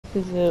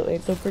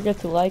and don't forget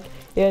to like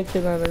and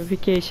turn on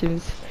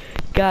notifications.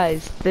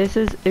 Guys, this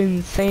is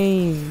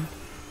insane.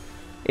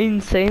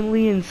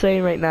 Insanely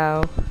insane right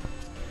now.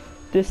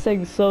 This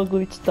thing's so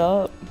glitched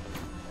up.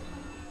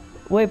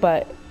 Wait,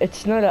 but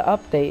it's not an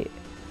update.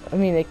 I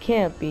mean, it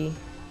can't be.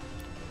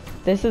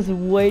 This is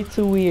way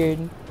too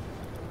weird.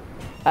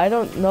 I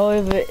don't know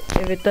if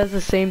it does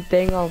the same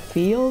thing on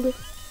field.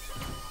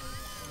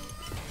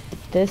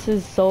 This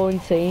is so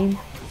insane.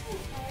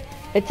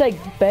 It's like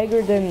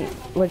bigger than,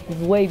 like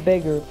way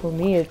bigger. For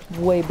me, it's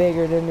way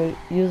bigger than it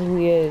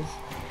usually is.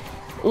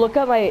 Look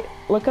at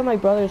my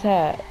brother's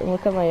hat, and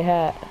look at my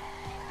hat.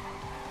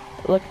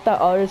 Look at the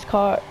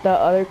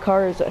other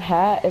car's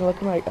hat, and look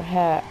at my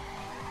hat.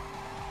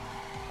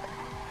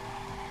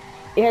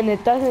 And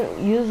it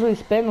doesn't usually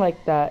spin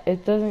like that.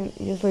 It doesn't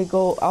usually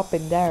go up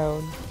and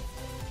down.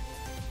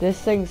 This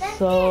thing's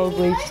so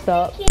glitched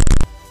up.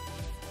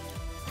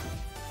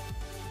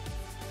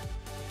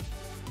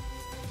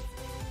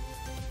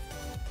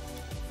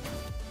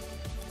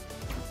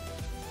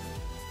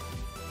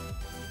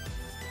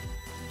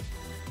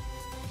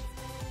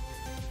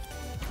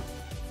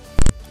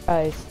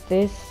 Guys,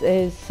 this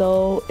is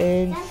so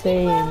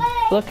insane.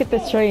 Look at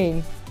this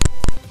train.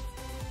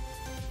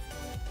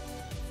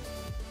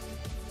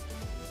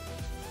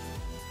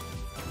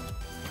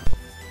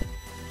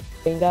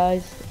 And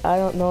guys, I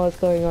don't know what's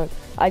going on.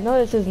 I know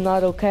this is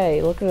not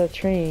okay. Look at the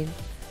train.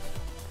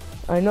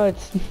 I know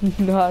it's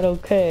not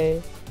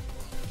okay.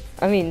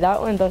 I mean, that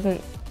one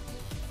doesn't,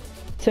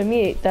 to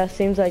me, that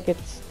seems like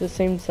it's the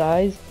same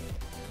size.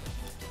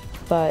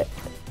 But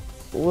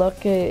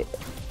look at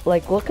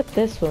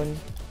this one.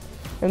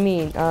 I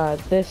mean,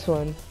 this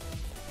one.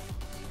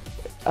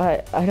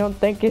 I don't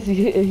think it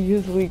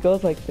usually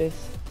goes like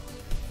this.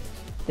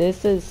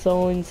 This is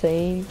so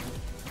insane.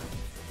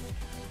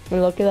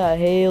 And look at that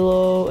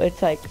halo.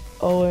 It's like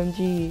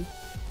OMG.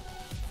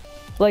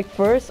 Like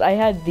first I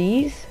had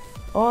these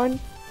on.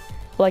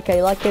 Like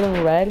I like it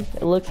in red.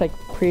 It looks like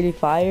pretty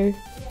fire.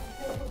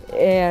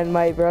 And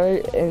my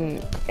brother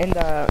and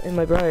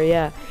my brother,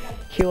 yeah.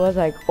 He was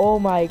like, oh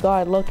my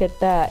god, look at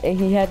that. And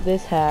he had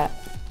this hat.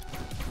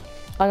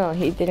 Oh no,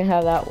 he didn't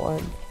have that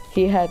one.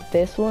 He had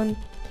this one.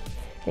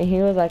 And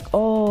he was like,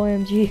 oh,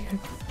 OMG.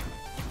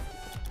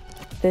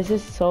 This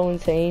is so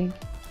insane.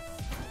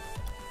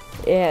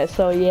 Yeah,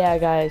 so yeah,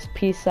 guys,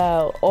 peace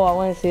out. Oh, I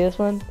want to see this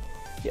one.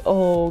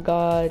 Oh,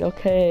 God,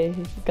 okay.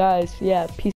 Guys, yeah, peace.